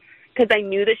her because I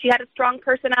knew that she had a strong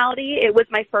personality. It was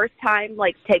my first time,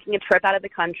 like, taking a trip out of the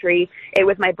country. It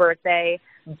was my birthday.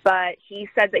 But he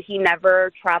said that he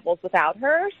never travels without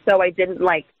her, so I didn't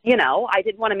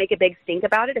want to make a big stink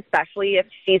about it, especially if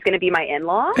she's going to be my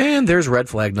in-law. And there's red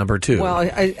flag number 2. Well,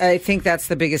 I think that's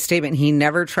the biggest statement. He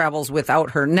never travels without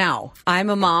her. Now,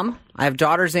 I'm a mom. I have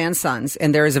daughters and sons,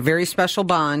 and there is a very special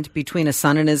bond between a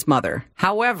son and his mother.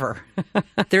 However,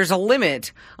 there's a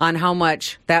limit on how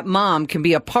much that mom can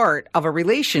be a part of a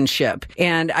relationship.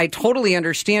 And I totally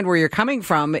understand where you're coming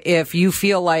from. If you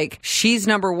feel like she's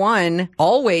number one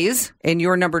always and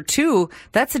you're number 2,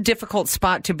 that's a difficult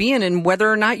spot to be in, and whether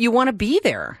or not you want to be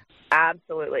there.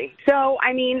 Absolutely. So,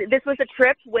 this was a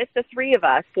trip with the 3 of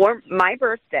us for my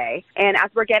birthday, and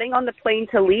as we're getting on the plane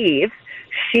to leave,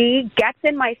 she gets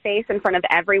in my face in front of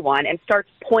everyone and starts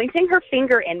pointing her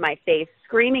finger in my face,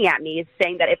 screaming at me,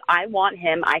 saying that if I want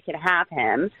him, I can have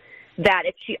him, that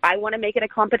I want to make it a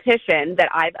competition, that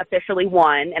I've officially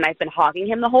won, and I've been hogging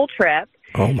him the whole trip.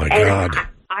 Oh, my God.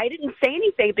 I didn't say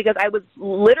anything because I was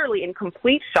literally in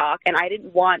complete shock, and I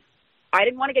didn't want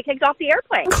to get kicked off the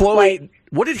airplane. Chloe,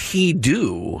 what did he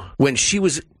do when she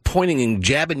was pointing and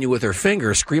jabbing you with her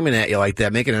finger, screaming at you like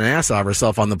that, making an ass of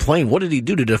herself on the plane? What did he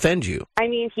do to defend you?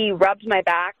 He rubbed my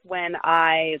back when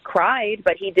I cried,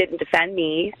 but he didn't defend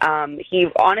me. He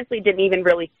honestly didn't even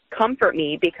really comfort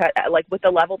me because, with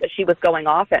the level that she was going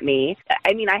off at me.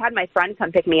 I had my friend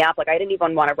come pick me up. I didn't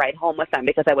even want to ride home with them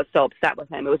because I was so upset with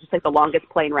him. It was just the longest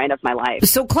plane ride of my life.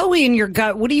 So, Chloe, in your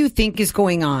gut, what do you think is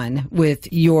going on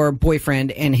with your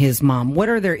boyfriend and his mom? What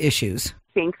are their issues?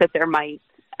 I think that there might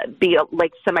be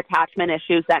some attachment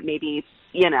issues that maybe,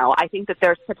 I think that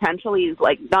there's potentially,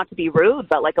 not to be rude,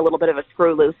 but a little bit of a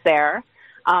screw loose there,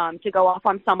 to go off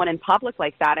on someone in public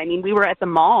like that. We were at the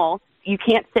mall. You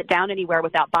can't sit down anywhere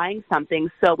without buying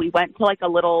something. So we went to a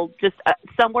little,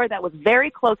 somewhere that was very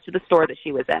close to the store that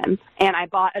she was in. And I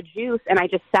bought a juice and I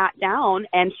just sat down,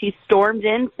 and she stormed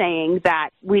in saying that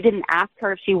we didn't ask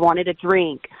her if she wanted a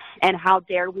drink and how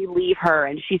dare we leave her.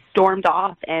 And she stormed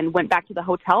off and went back to the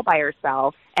hotel by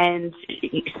herself and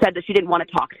said that she didn't want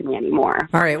to talk to me anymore.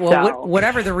 All right. Well,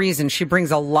 whatever the reason, she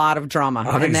brings a lot of drama.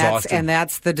 And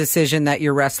that's the decision that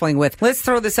you're wrestling with. Let's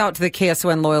throw this out to the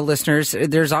KSON loyal listeners.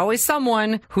 There's always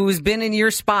someone who's been in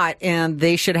your spot, and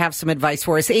they should have some advice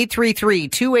for us.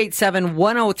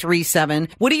 833-287-1037.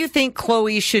 What do you think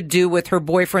Chloe should do with her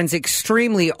boyfriend's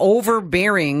extremely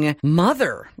overbearing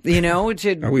mother?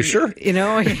 Are we sure?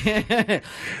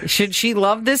 Should she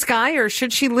love this guy or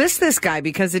should she list this guy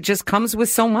because it just comes with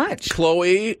so much?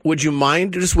 Chloe, would you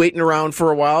mind just waiting around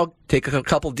for a while? Take a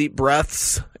couple deep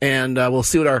breaths, and we'll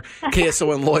see what our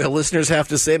KSON loyal listeners have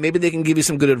to say. Maybe they can give you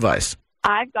some good advice.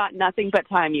 I've got nothing but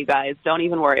time, you guys. Don't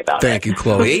even worry about it. Thank you,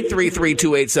 Chloe.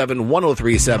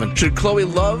 833-287-1037. Should Chloe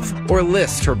love or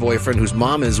list her boyfriend whose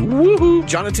mom is woohoo?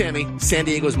 John and Tammy, San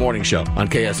Diego's morning show on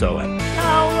KSON. So,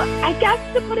 I guess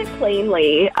to put it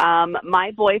plainly,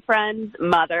 my boyfriend's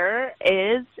mother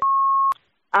is...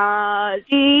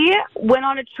 she went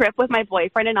on a trip with my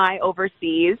boyfriend and I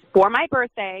overseas for my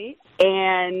birthday,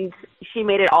 and she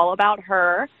made it all about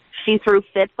her. She threw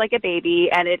fits like a baby,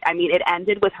 and it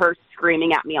ended with her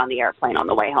screaming at me on the airplane on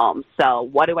the way home. So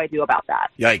what do I do about that?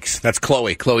 Yikes. That's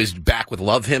Chloe. Chloe's back with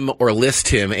Love Him or List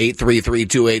Him,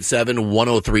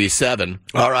 833-287-1037.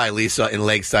 All right, Lisa in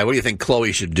Lakeside, what do you think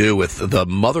Chloe should do with the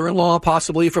mother-in-law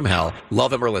possibly from hell?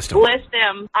 Love him or list him? List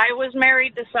him. I was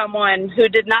married to someone who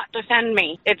did not defend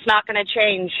me. It's not going to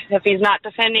change. If he's not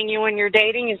defending you when you're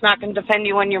dating, he's not going to defend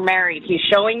you when you're married. He's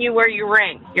showing you where you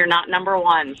rank. You're not number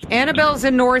one. Annabelle's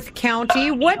in North County.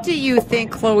 What do you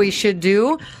think Chloe should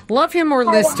do? Love him or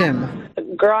list him?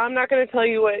 Girl, I'm not going to tell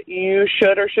you what you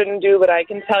should or shouldn't do, but I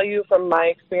can tell you from my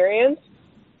experience,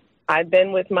 I've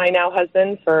been with my now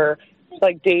husband for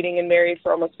dating and married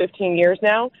for almost 15 years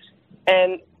now,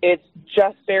 and it's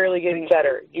just barely getting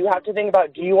better. You have to think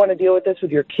about, do you want to deal with this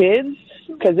with your kids?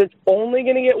 Because it's only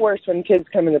going to get worse when kids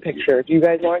come in the picture. If you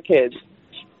guys want kids,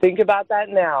 think about that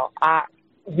now.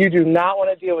 You do not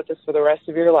want to deal with this for the rest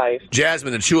of your life.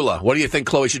 Jasmine and Chula, what do you think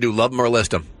Chloe should do? Love him or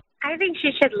list him? I think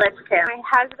she should list him. My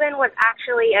husband was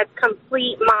actually a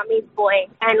complete mommy's boy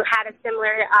and had a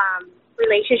similar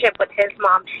relationship with his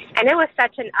mom. And it was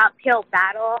such an uphill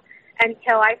battle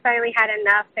until I finally had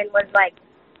enough and was like,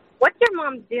 what's your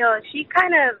mom's deal? Is she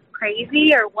kind of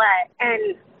crazy or what?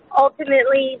 And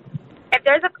ultimately, if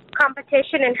there's a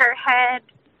competition in her head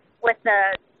with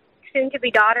the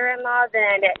soon-to-be daughter-in-law,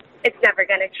 then it's never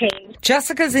going to change.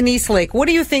 Jessica's in Eastlake. What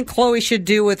do you think Chloe should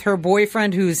do with her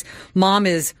boyfriend whose mom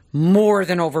is more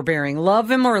than overbearing? Love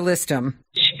him or list him?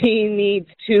 She needs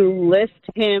to list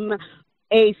him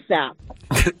ASAP.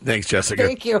 Thanks, Jessica.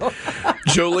 Thank you.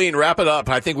 Jolene, wrap it up.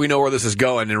 I think we know where this is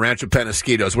going in Rancho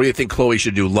Penasquitos. What do you think Chloe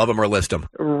should do? Love him or list him?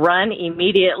 Run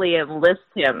immediately and list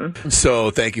him.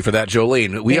 So thank you for that,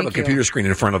 Jolene. We have a computer screen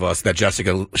in front of us that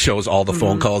Jessica shows all the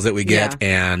phone calls that we get,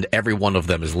 and every one of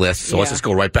them is lists. So let's just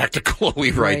go right back to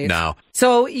Chloe right now.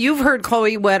 So you've heard,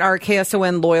 Chloe, what our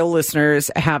KSON loyal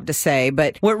listeners have to say,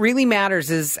 but what really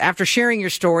matters is after sharing your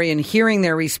story and hearing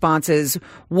their responses,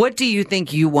 what do you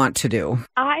think you want to do?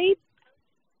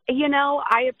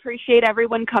 I appreciate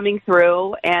everyone coming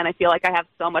through, and I feel like I have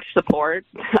so much support.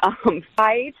 An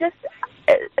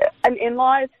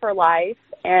in-law is for life,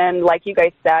 and like you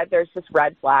guys said, there's just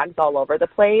red flags all over the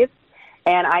place,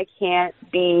 and I can't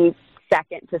be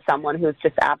second to someone who's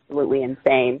just absolutely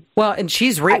insane. Well, and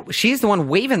she's the one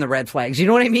waving the red flags. You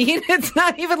know what I mean? It's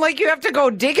not even like you have to go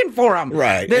digging for them.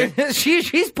 Right.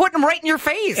 She's putting them right in your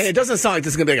face. And it doesn't sound like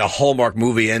this is going to be like a Hallmark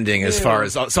movie ending as far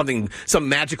as some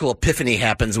magical epiphany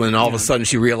happens when all of a sudden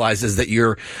she realizes that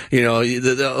you're,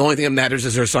 the only thing that matters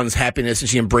is her son's happiness, and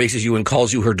she embraces you and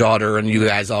calls you her daughter, and you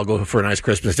guys all go for a nice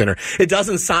Christmas dinner. It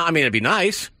doesn't sound, it'd be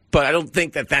nice, but I don't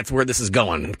think that that's where this is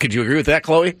going. Could you agree with that,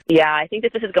 Chloe? Yeah, I think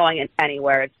if this is going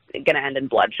anywhere, it's going to end in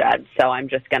bloodshed. So I'm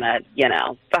just going to,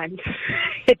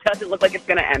 it doesn't look like it's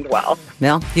going to end well.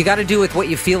 Well, you got to do with what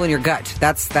you feel in your gut.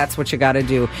 That's what you got to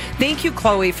do. Thank you,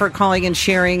 Chloe, for calling and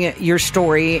sharing your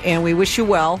story, and we wish you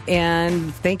well.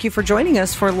 And thank you for joining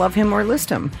us for Love Him or List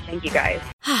Him. Thank you, guys.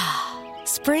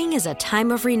 Spring is a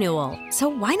time of renewal, so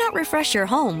why not refresh your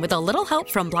home with a little help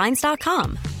from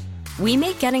Blinds.com? We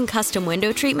make getting custom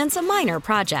window treatments a minor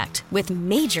project with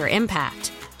major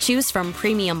impact. Choose from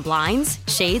premium blinds,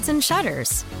 shades, and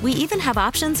shutters. We even have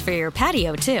options for your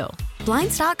patio, too.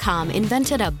 Blinds.com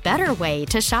invented a better way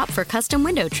to shop for custom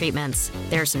window treatments.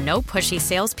 There's no pushy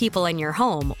salespeople in your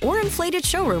home or inflated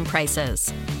showroom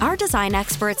prices. Our design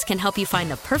experts can help you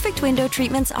find the perfect window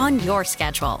treatments on your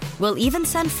schedule. We'll even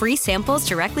send free samples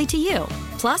directly to you.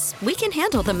 Plus, we can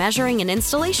handle the measuring and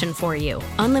installation for you.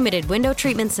 Unlimited window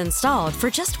treatments installed for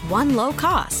just one low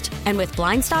cost. And with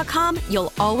Blinds.com,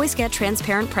 you'll always get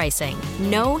transparent pricing.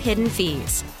 No hidden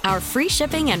fees. Our free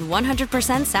shipping and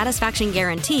 100% satisfaction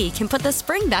guarantee can put the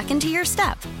spring back into your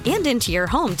step and into your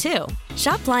home, too.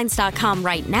 Shop Blinds.com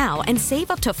right now and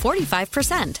save up to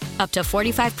 45%. Up to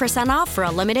 45% off for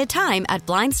a limited time at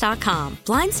Blinds.com.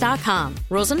 Blinds.com.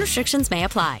 Rules and restrictions may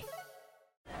apply.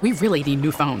 We really need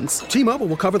new phones. T-Mobile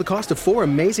will cover the cost of 4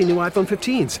 amazing new iPhone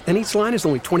 15s, and each line is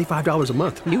only $25 a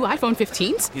month. New iPhone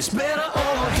 15s? It's better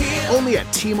over here. Only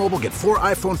at T-Mobile, get 4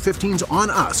 iPhone 15s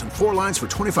on us and 4 lines for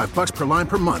 $25 per line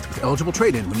per month with eligible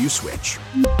trade-in when you switch.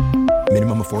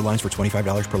 Minimum of 4 lines for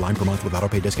 $25 per line per month with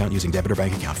autopay discount using debit or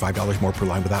bank account. $5 more per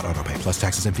line without autopay, plus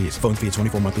taxes and fees. Phone fee at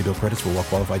 24 monthly bill credits for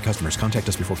well-qualified customers. Contact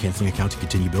us before canceling account to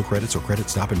continue bill credits or credit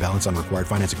stop and balance on required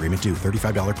finance agreement due.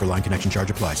 $35 per line connection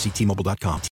charge applies. See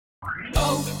T-Mobile.com.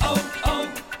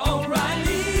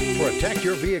 O'Reilly. For a Protect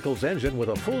your vehicle's engine with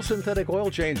a full synthetic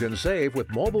oil change and save with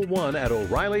Mobil 1 at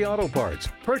O'Reilly Auto Parts.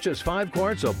 Purchase 5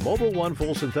 quarts of Mobil 1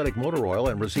 full synthetic motor oil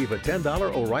and receive a $10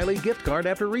 O'Reilly gift card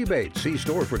after rebate. See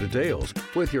store for details.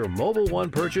 With your Mobil 1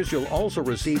 purchase, you'll also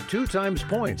receive 2 times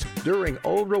points during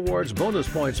O Rewards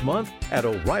Bonus Points Month at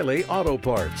O'Reilly Auto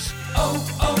Parts.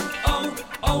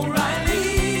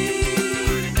 O'Reilly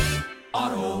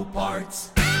Auto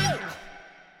Parts.